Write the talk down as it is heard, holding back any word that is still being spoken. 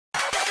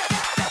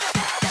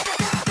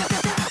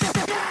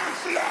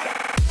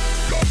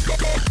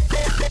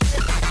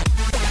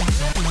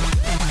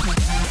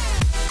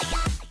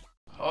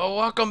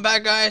Welcome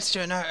back, guys,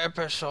 to another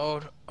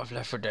episode of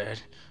Left 4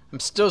 Dead. I'm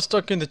still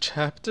stuck in the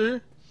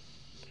chapter,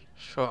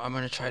 so I'm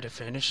gonna try to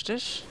finish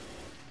this.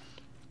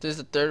 This is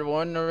the third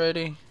one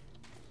already.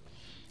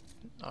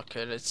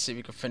 Okay, let's see if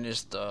we can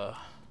finish the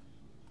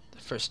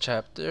first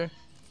chapter.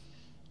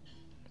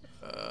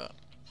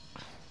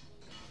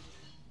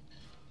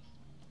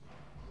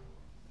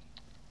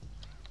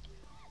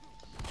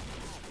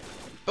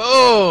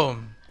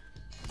 Boom!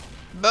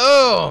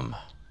 Boom!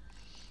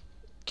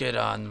 Get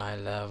on my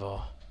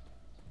level.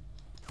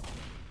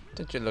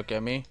 Don't you look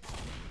at me.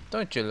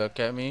 Don't you look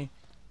at me.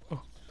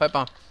 Oh, pipe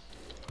bomb.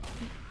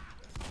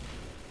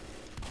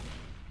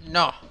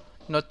 No.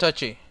 No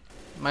touchy.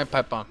 My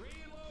pipe bomb. How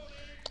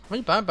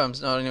many pipe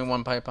bombs? No, only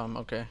one pipe bomb.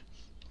 Okay.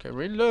 Okay,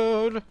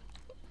 reload.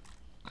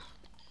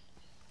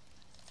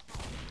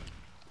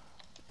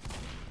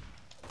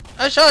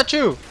 I shot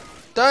you!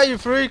 Die, you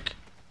freak!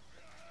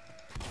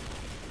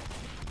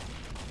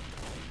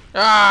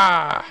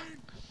 Ah!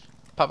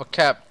 Pop a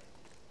cap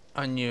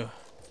on you.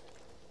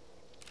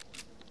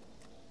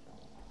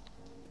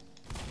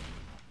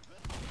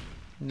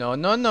 No,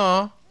 no,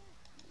 no.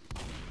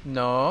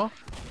 No.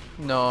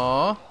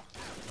 No.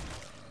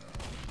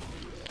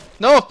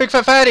 No, big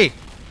fat fatty!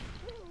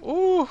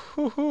 Ooh,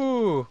 hoo,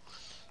 hoo.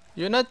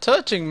 You're not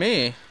touching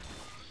me.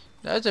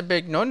 That's a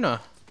big no-no.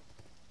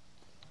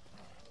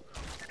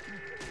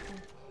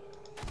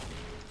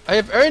 I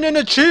have earned an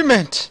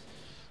achievement!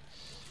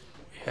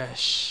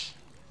 Yes.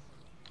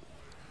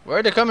 Where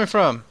are they coming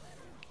from?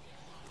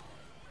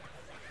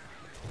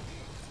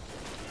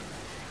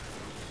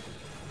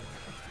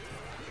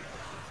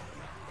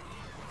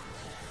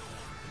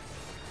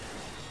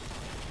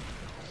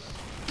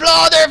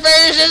 Blow their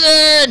faces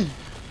in!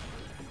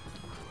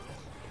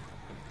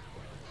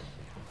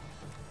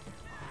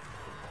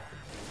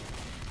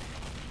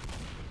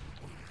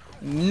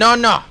 No,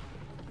 no.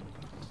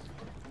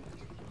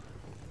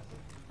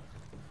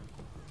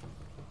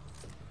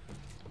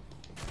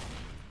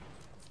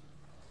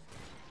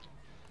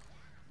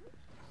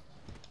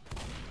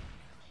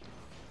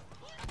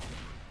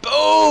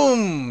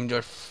 Boom!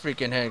 Your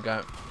freaking head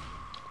got.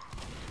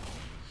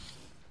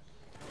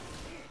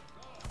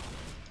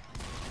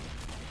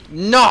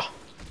 No!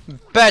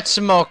 Bad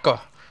smoker!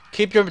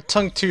 Keep your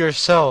tongue to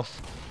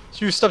yourself.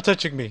 You stop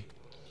touching me.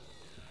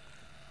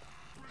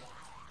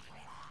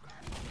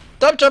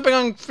 Stop jumping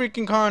on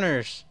freaking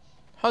corners.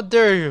 How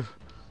dare you?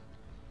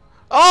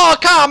 Oh,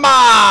 come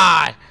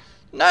on!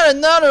 Not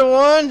another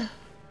one!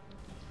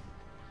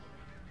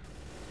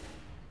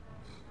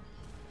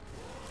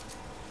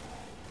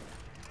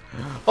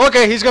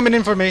 Okay, he's coming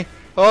in for me.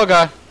 Oh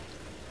god.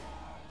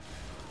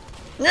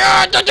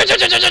 I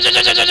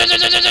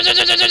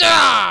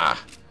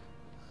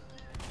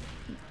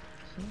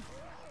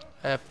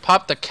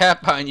popped the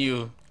cap on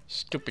you,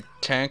 stupid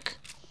tank.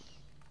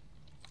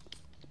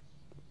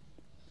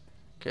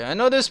 Okay, I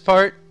know this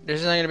part.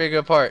 This is not gonna be a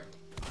good part.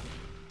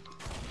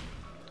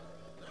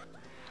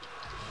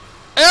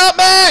 Help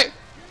me! Ay,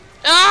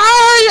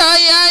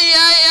 ay, ay,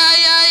 ay,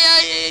 ay, ay,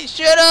 ay.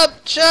 Shut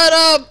up! Shut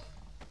up!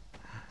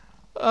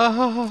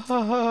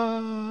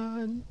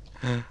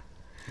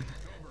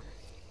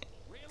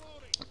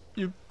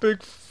 You big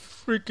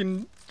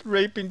freaking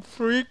raping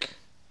freak.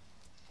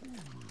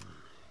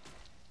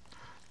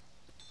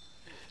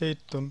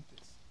 Hate them.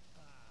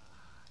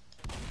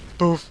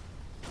 Boof.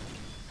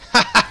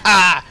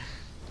 I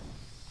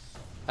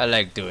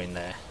like doing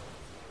that.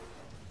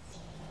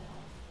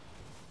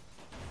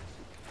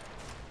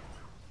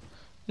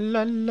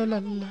 La la la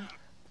la.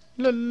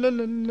 La la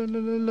la la la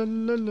la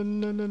la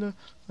la la la.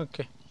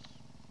 Okay.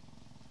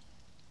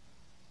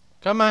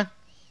 Come on.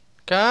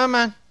 Come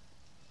on.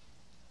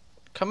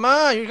 Come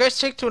on, you guys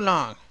take too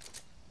long.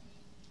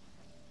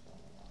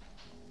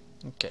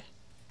 Okay.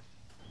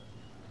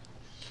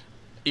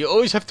 You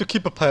always have to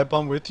keep a pipe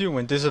bomb with you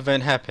when this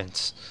event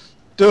happens.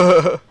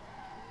 Duh.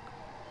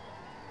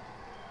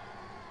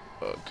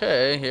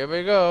 Okay, here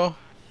we go.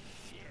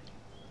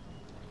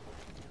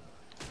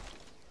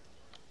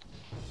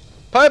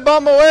 Pipe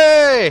bomb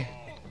away!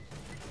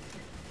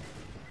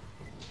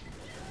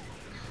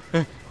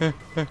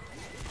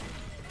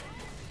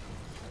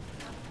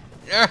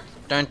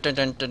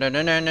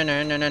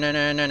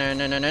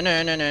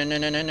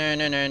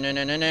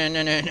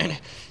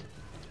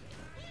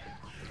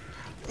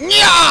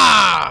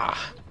 Yeah!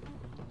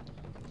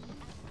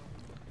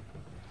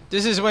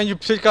 This is when you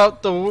pick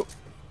out the.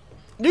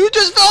 You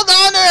just fell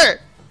down there!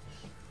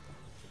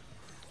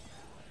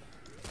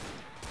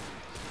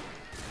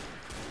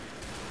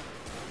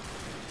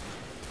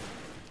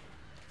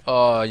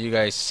 Oh, you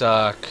guys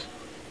suck.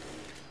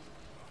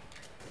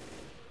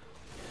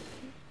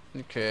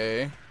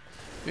 Okay.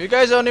 You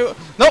guys only.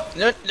 Nope!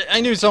 I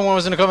knew someone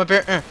was gonna come up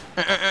here.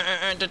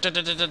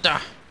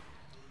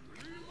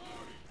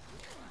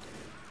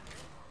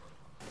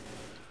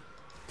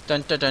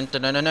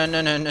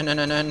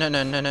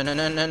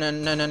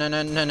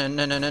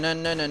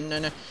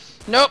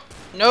 Nope!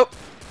 Nope!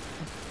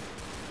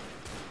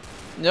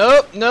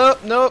 Nope! Nope!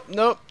 Nope!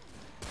 Nope!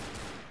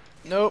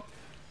 Nope!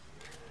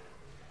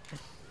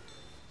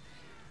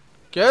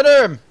 Get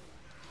him!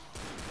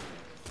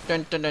 No!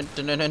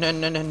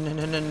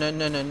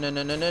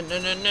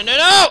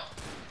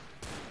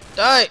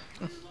 Die!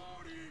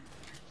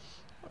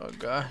 Oh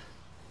god.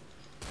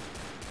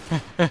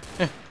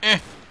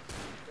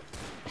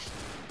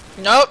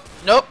 Nope,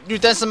 nope, you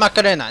dance the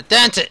Macarena.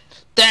 Dance it!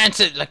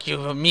 Dance it like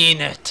you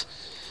mean it.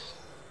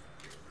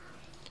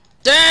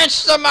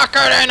 Dance the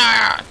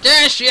Macarena!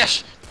 Dance,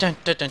 yes! Dance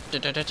the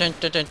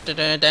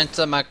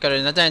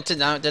Macarena, dance it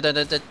now.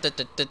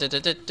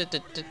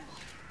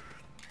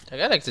 I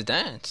gotta like to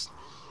dance.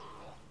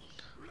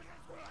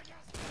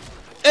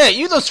 Hey,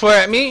 you don't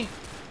swear at me!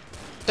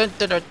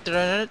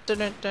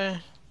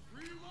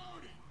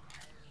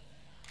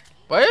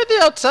 Why are they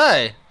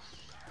outside?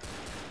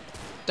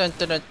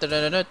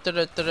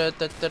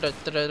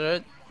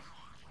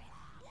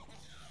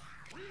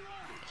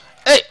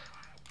 Hey!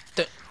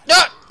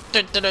 No!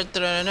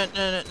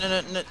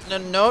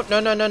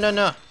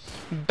 No!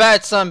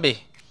 Bad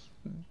zombie.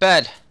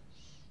 Bad.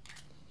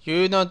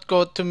 You not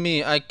go to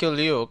me, I kill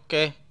you,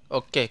 okay?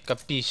 Okay,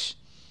 capiche.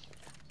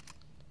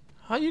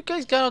 How you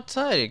guys got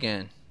outside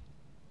again?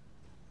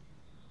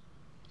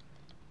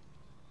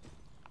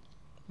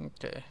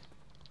 Okay.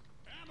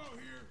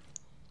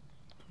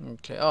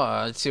 Okay, oh,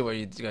 I see where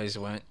you guys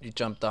went. You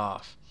jumped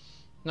off.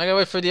 Now I gotta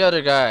wait for the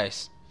other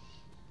guys.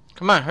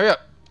 Come on, hurry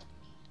up.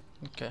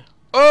 Okay.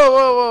 Oh,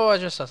 whoa, I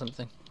just saw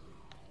something.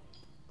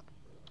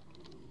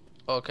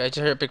 Okay, I just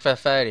heard a big fat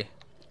fatty.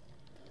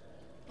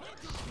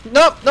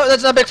 Nope, no,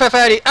 that's not big fat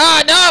fatty.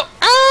 Ah, no!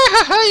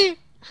 Ah, hi!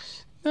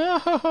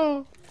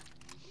 No!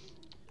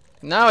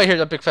 Now I hear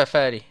the big fat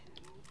fatty.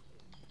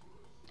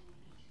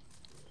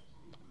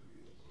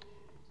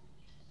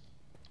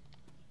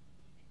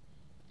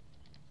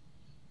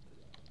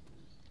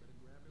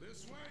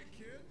 This way,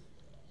 kid.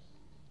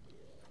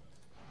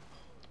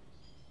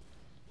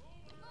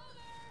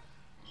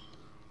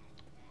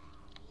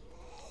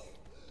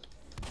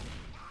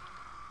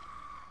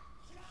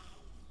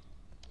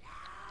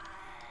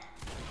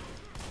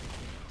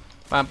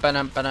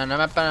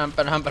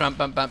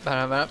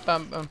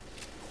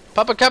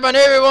 Pop a cap on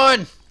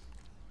everyone!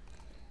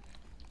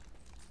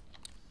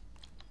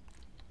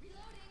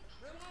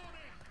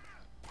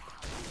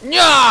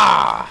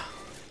 Yeah!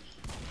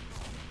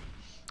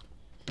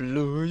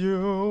 Blew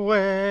you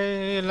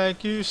away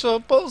like you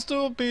supposed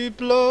to be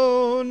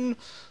blown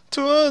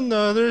to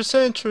another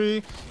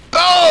century.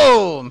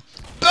 Boom!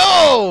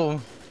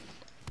 Boom!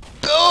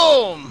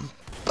 Boom!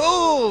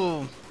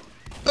 Boom!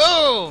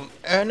 Boom!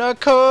 And a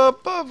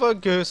cup of a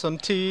good some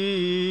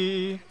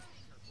tea.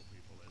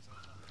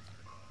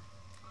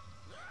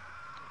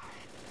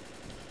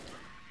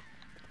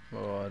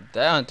 Oh,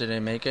 that one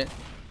didn't make it.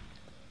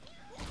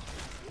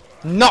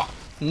 No!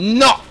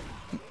 No!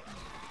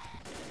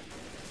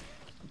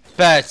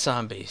 Bad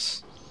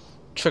zombies.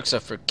 Tricks are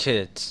for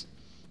kids.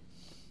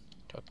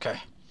 Okay.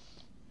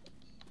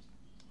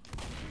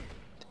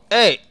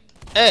 Hey!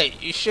 Hey!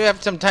 You should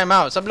have some time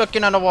out. Stop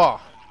looking on the wall.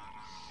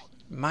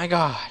 My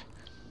god.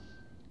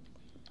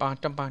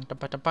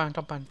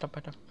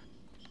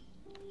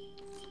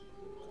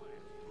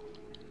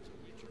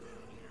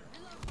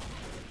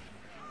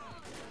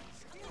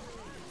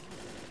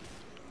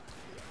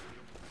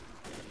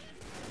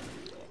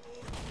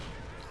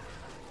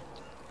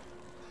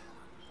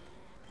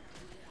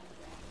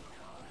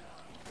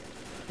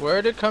 Where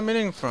are they coming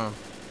in from?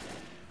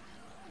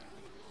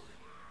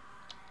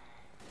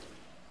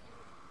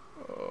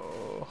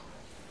 Oh.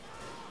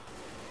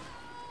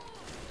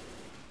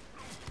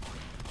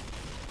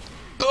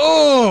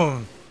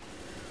 Boom!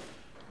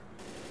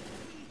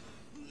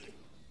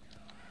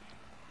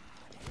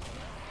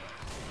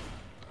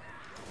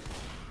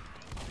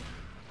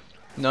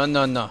 No.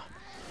 No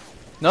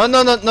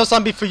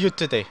zombie for you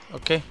today,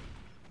 okay?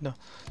 No.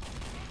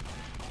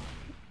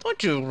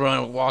 Don't you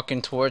run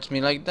walking towards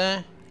me like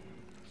that.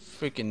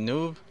 Freaking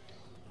noob.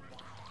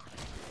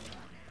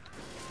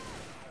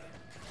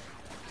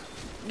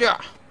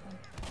 Yeah.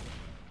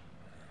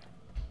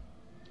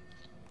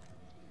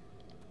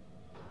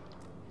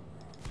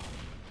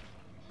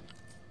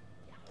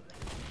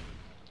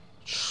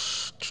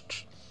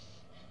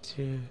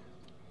 Dude.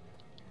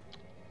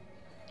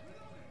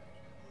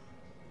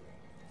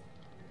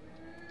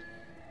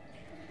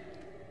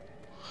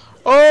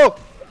 Oh!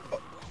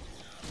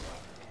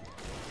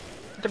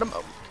 Get him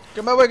out.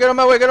 Get my way, get on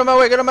my way, get on my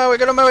way, get on my way,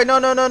 get on my way.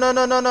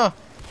 No.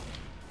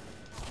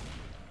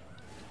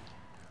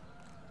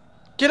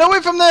 Get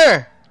away from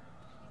there!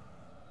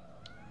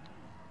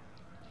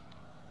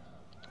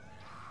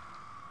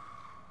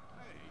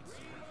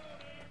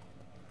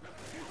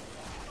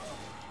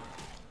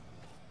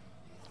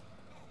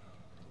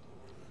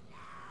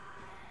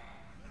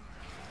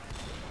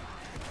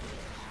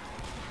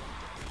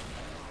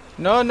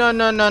 No.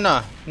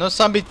 No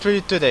zombie for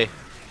you today.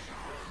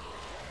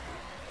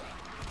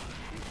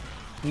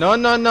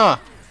 No.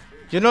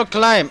 You don't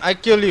climb. I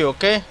kill you,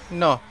 okay?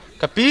 No.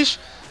 Capiche?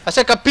 I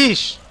said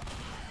capiche.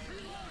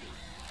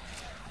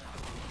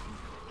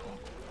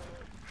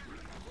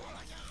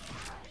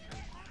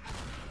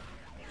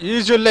 You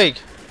use your leg.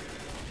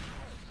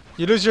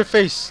 You lose your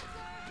face.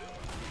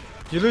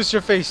 You lose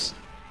your face.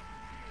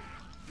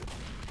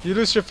 You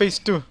lose your face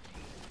too.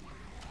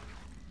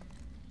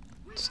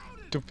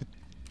 Stupid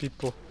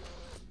people.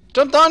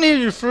 Jump down here,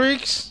 you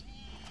freaks!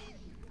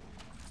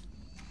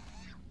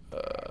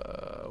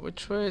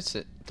 Which way is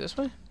it? This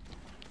way?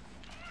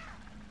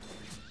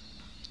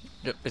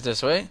 Yep, it's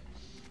this way.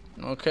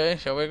 Okay,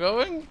 shall we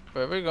going?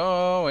 Where we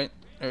going?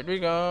 Where we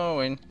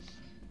going?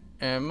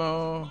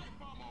 Ammo.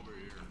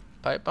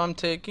 Pipe bomb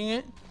taking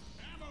it.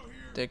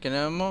 Taking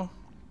ammo.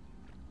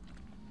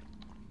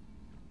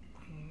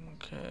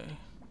 Okay.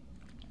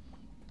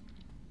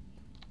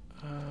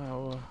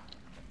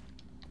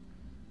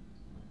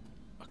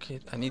 Okay,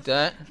 I need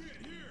that.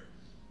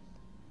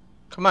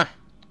 Come on.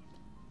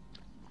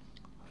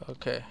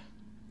 Okay.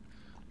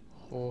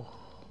 Oh.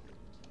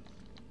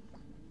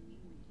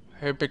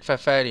 Hey, big fat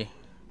fatty.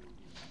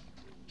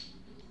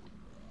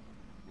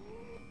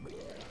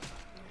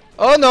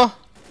 Oh no!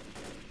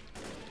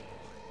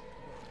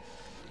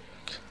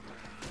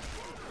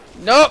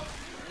 Nope!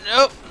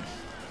 Nope!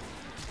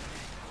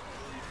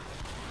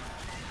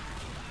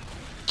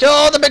 Kill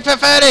all the big fat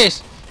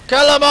fatties!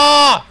 Kill them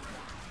all!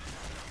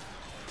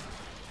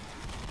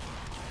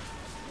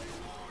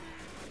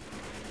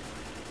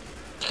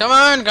 Come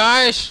on,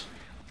 guys!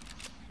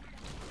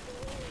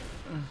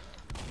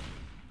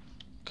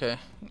 Okay,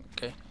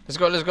 okay. Let's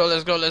go, let's go,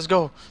 let's go, let's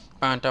go!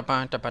 Okay.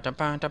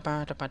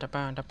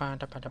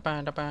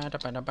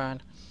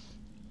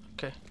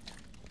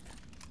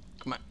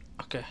 Come on,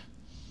 okay.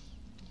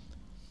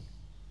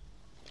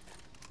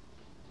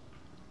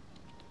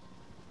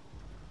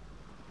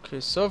 Okay,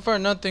 so far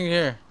nothing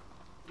here.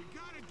 We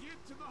gotta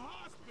get to the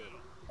hospital.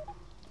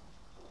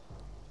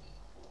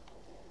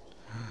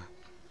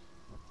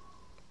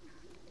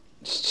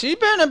 She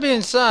better be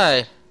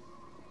inside.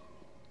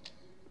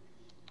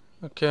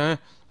 Okay,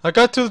 I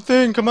got to the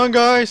thing. Come on,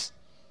 guys.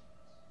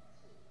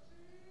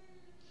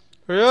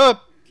 Hurry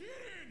up. Get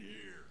in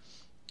here.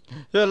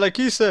 Yeah, like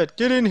he said,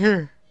 get in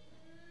here.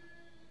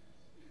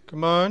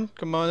 Come on,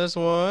 come on. There's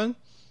one,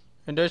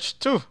 and there's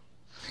two,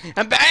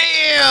 and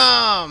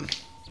bam!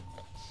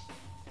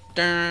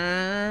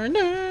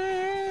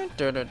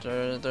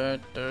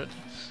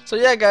 So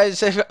yeah,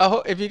 guys,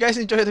 if you guys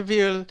enjoyed the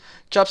video,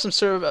 drop some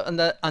sub on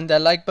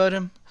that like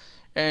button,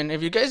 and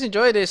if you guys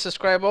enjoyed it,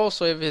 subscribe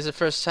also if it's the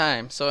first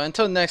time. So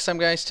until next time,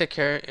 guys, take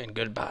care and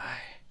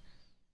goodbye.